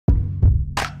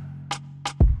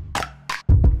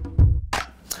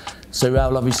So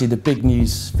Raoul, obviously the big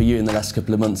news for you in the last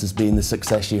couple of months has been the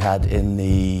success you had in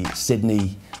the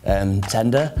Sydney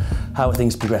tender. How are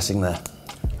things progressing there?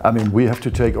 I mean, we have to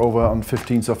take over on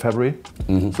 15th of February.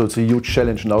 So it's a huge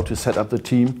challenge now to set up the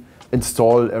team,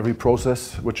 install every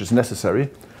process which is necessary.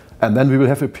 And then we will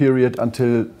have a period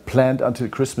planned until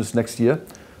Christmas next year,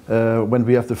 when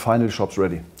we have the final shops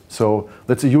ready. So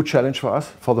that's a huge challenge for us,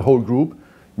 for the whole group.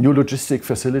 New logistic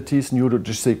facilities, new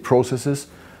logistic processes.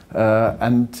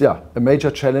 And yeah, a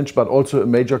major challenge, but also a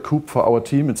major coup for our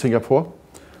team in Singapore.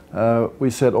 We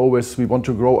said always we want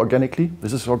to grow organically.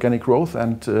 This is organic growth,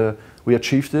 and we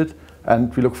achieved it,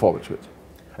 and we look forward to it.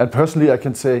 And personally, I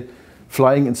can say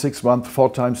flying in 6 months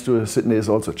 4 times to Sydney is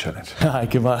also a challenge. I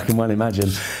can well imagine.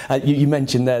 You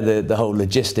mentioned there the whole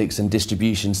logistics and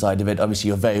distribution side of it. Obviously,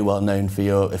 you're very well known for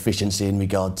your efficiency in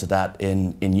regard to that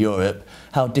in Europe.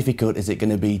 How difficult is it going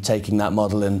to be taking that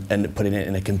model and putting it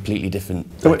in a completely different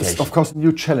location? It's of course a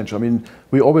new challenge. I mean,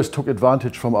 we always took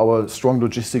advantage from our strong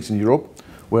logistics in Europe,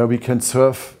 where we can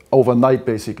serve overnight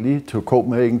basically to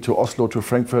Copenhagen, to Oslo, to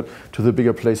Frankfurt, to the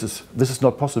bigger places. This is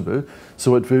not possible,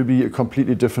 so it will be a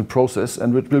completely different process,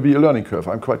 and it will be a learning curve.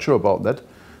 I'm quite sure about that,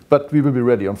 but we will be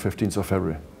ready on 15th of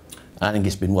February. I think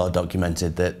it's been well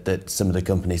documented that some of the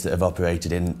companies that have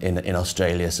operated in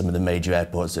Australia, some of the major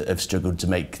airports, have struggled to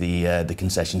make the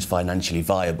concessions financially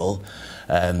viable.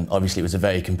 Obviously, it was a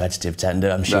very competitive tender.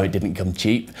 I'm sure it didn't come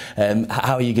cheap.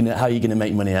 How are you gonna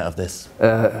make money out of this?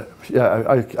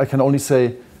 Yeah, I can only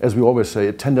say, as we always say,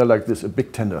 a tender like this, a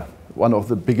big tender, one of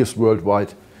the biggest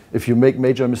worldwide. If you make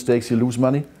major mistakes, you lose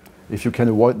money. If you can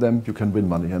avoid them, you can win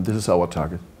money, and this is our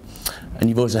target. And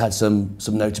you've also had some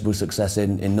notable success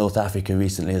in North Africa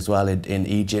recently as well, in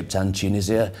Egypt and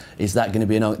Tunisia. Is that going to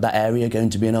be that area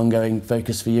going to be an ongoing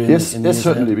focus for you? Yes,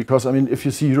 certainly. Because I mean, if you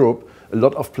see Europe, a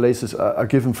lot of places are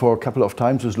given for a couple of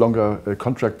times with longer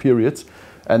contract periods.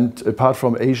 And apart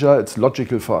from Asia, it's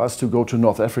logical for us to go to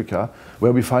North Africa,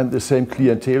 where we find the same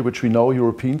clientele, which we know,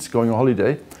 Europeans going on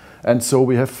holiday. And so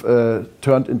we have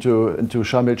turned into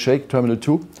Sharm el-Sheikh Terminal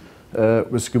 2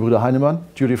 with Gebr Heinemann,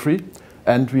 duty free.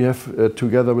 And we have,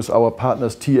 together with our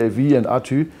partners TAV and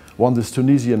ATU, won this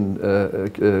Tunisian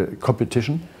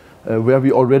competition, where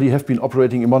we already have been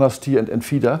operating in Monastir and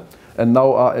Fida, and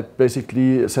now are at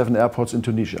basically 7 airports in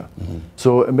Tunisia.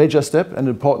 So a major step, an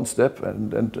important step,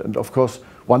 and of course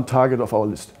one target of our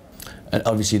list. And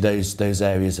obviously those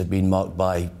areas have been marked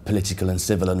by political and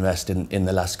civil unrest in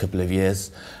the last couple of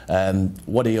years.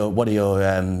 What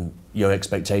are your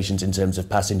expectations in terms of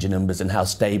passenger numbers, and how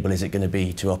stable is it going to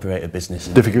be to operate a business?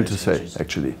 Difficult to say,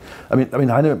 actually. I mean,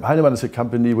 Heinemann is a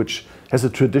company which has a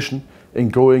tradition in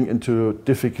going into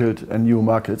difficult and new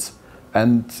markets,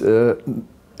 and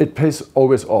it pays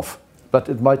always off. But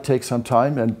it might take some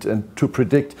time, and to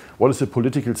predict what is the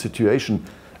political situation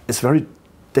is very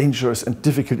dangerous and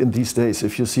difficult in these days.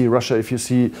 If you see Russia, if you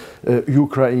see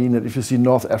Ukraine, and if you see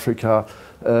North Africa,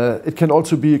 it can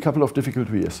also be a couple of difficult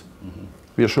years.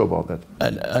 We are sure about that.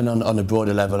 And on a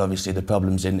broader level, obviously the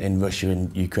problems in Russia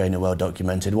and Ukraine are well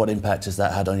documented. What impact has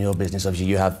that had on your business? Obviously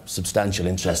you have substantial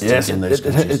interest in those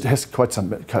countries. It has quite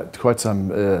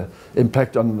some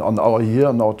impact on our year,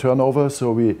 on our turnover.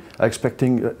 So we are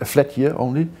expecting a flat year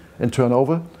only in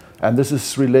turnover. And this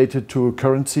is related to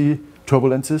currency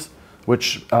turbulences,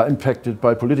 which are impacted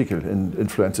by political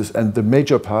influences. And the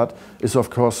major part is, of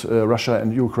course, Russia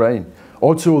and Ukraine.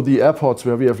 Also, the airports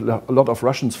where we have a lot of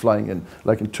Russians flying in,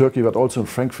 like in Turkey, but also in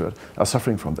Frankfurt, are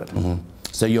suffering from that.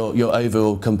 So your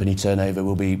overall company turnover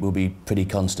will be pretty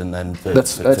constant then?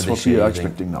 That's what we are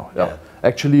expecting now. Yeah.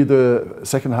 Actually, the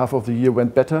second half of the year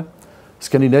went better.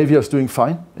 Scandinavia is doing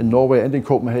fine. In Norway and in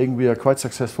Copenhagen, we are quite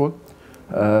successful.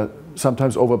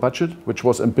 Sometimes over budget, which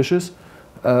was ambitious.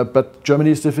 But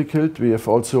Germany is difficult. We have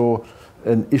also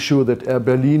an issue that Air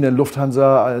Berlin and Lufthansa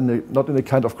are not in a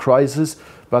kind of crisis,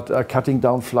 but are cutting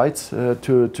down flights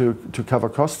to cover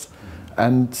costs.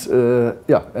 And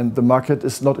and the market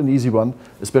is not an easy one,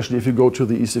 especially if you go to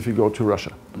the east, if you go to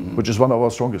Russia, which is one of our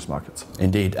strongest markets.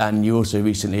 Indeed, and you also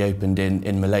recently opened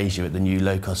in Malaysia at the new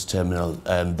low-cost terminal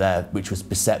there, which was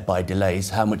beset by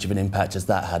delays. How much of an impact has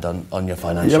that had on your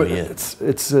financial year?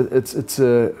 It's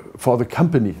for the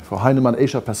company, for Heinemann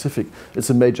Asia Pacific, it's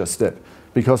a major step,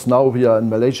 because now we are in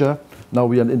Malaysia, now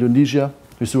we are in Indonesia,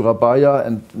 with Surabaya,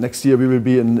 and next year we will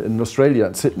be in Australia,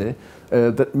 in Sydney.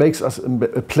 That makes us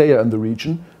a player in the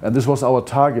region, and this was our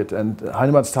target. And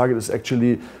Heinemann's target is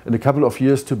actually in a couple of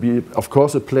years to be, of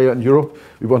course, a player in Europe.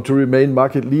 We want to remain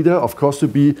market leader, of course, to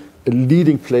be a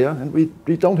leading player, and we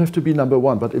don't have to be number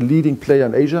one, but a leading player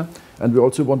in Asia, and we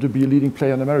also want to be a leading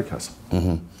player in Americas.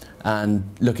 And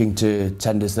looking to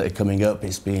tenders that are coming up,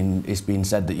 it's been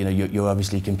said that you're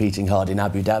obviously competing hard in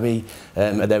Abu Dhabi.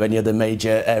 Are there any other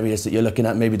major areas that you're looking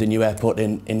at? Maybe the new airport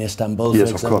in Istanbul.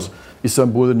 Yes, of course.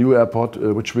 Istanbul, the new airport,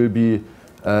 which will be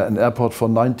an airport for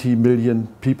 90 million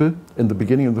people in the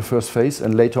beginning of the first phase,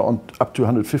 and later on up to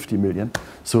 150 million.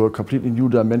 So a completely new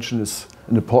dimension is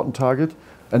an important target.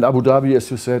 And Abu Dhabi,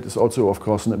 as you said, is also, of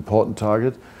course, an important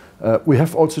target. We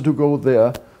have also to go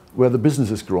there where the business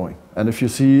is growing. And if you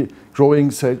see growing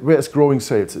sales, where is growing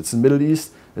sales? It's in the Middle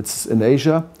East, it's in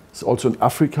Asia, it's also in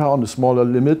Africa on a smaller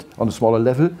limit, on a smaller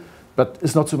level, but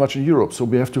it's not so much in Europe. So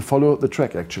we have to follow the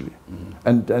track, actually.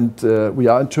 And we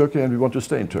are in Turkey and we want to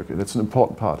stay in Turkey. That's an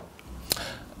important part.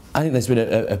 I think there's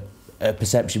been a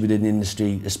perception within the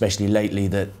industry, especially lately,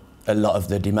 that a lot of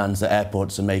the demands that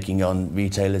airports are making on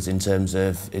retailers in terms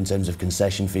of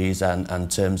concession fees and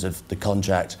terms of the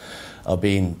contract have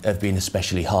been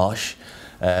especially harsh.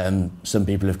 Some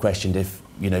people have questioned if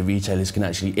retailers can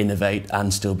actually innovate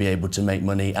and still be able to make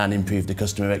money and improve the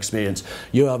customer experience.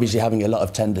 You're obviously having a lot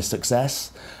of tender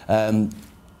success. Are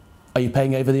you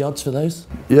paying over the odds for those?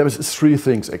 Yeah, it's three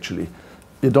things actually.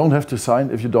 You don't have to sign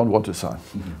if you don't want to sign.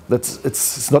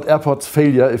 It's not airport's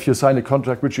failure if you sign a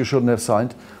contract which you shouldn't have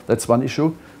signed. That's one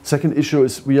issue. Second issue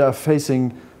is we are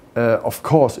facing, of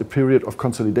course, a period of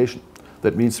consolidation.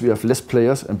 That means we have less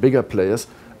players and bigger players,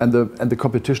 and the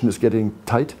competition is getting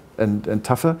tight and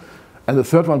tougher. And the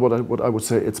third one, what I would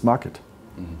say, it's market.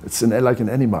 It's like in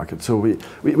any market. So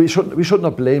we should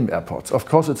not blame airports. Of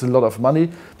course, it's a lot of money,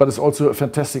 but it's also a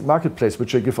fantastic marketplace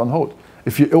which they give on hold.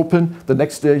 If you open, the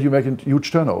next day you make a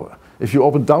huge turnover. If you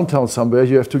open downtown somewhere,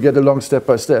 you have to get along step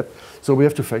by step. So we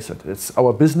have to face it. It's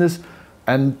our business,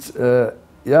 and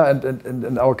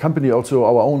and our company, also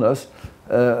our owners.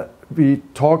 We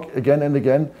talk again and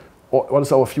again. What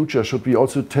is our future? Should we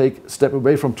also take a step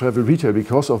away from travel retail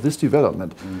because of this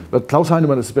development? But Klaus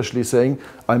Heinemann is especially saying,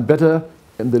 I'm better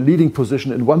in the leading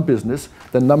position in one business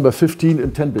than number 15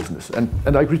 in 10 business.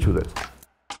 And I agree to that.